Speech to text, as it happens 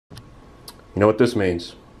You know what this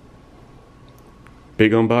means?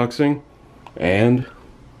 Big unboxing, and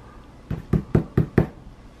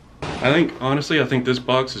honestly, I think this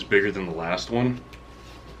box is bigger than the last one.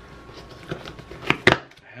 I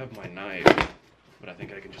have my knife, but I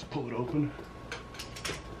think I can just pull it open.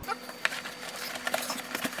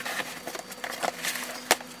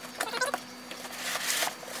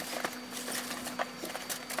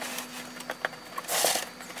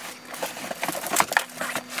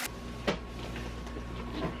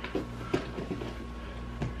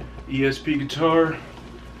 ESP guitar.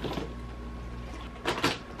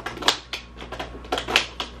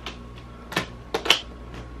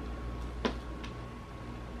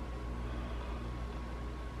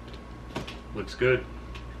 Looks good.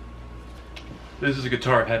 This is a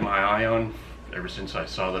guitar I've had my eye on ever since I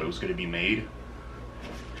saw that it was going to be made.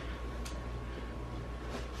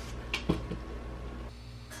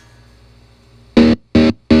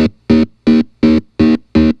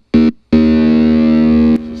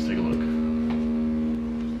 Let's take a look.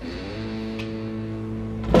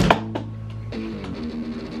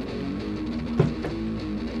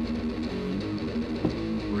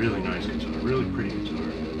 Really nice guitar, really pretty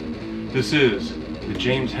guitar. This is the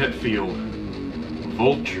James Hetfield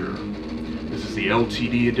Vulture. This is the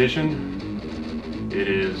LTD edition. It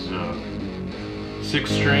is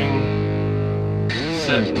 6-string,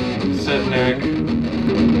 set neck.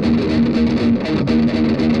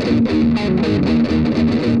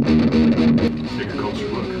 Sticker culture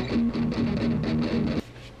book.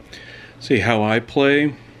 See how I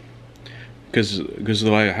play? Because of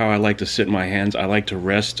the way how I like to sit in my hands, I like to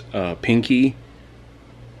rest pinky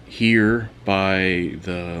here by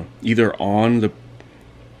the either on the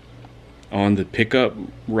pickup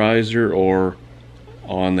riser or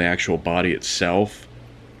on the actual body itself,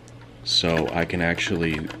 so I can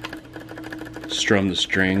actually strum the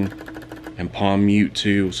string, and palm mute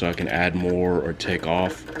too, so I can add more or take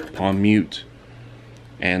off, palm mute.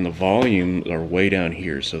 And the volume are way down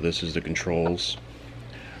here, so this is the controls,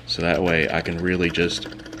 so that way I can really just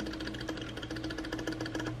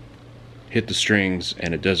hit the strings,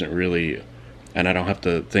 and it doesn't really, and I don't have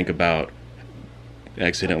to think about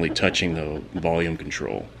accidentally touching the volume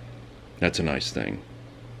control. That's a nice thing.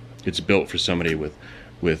 It's built for somebody with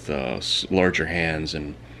larger hands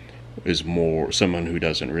and is more someone who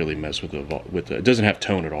doesn't really mess with the it doesn't have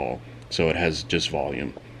tone at all, so it has just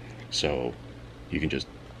volume, so you can just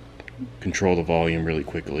control the volume really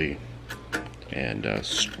quickly, and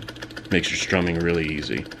makes your strumming really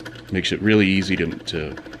easy. Makes it really easy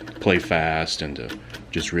to play fast and to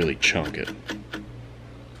just really chunk it.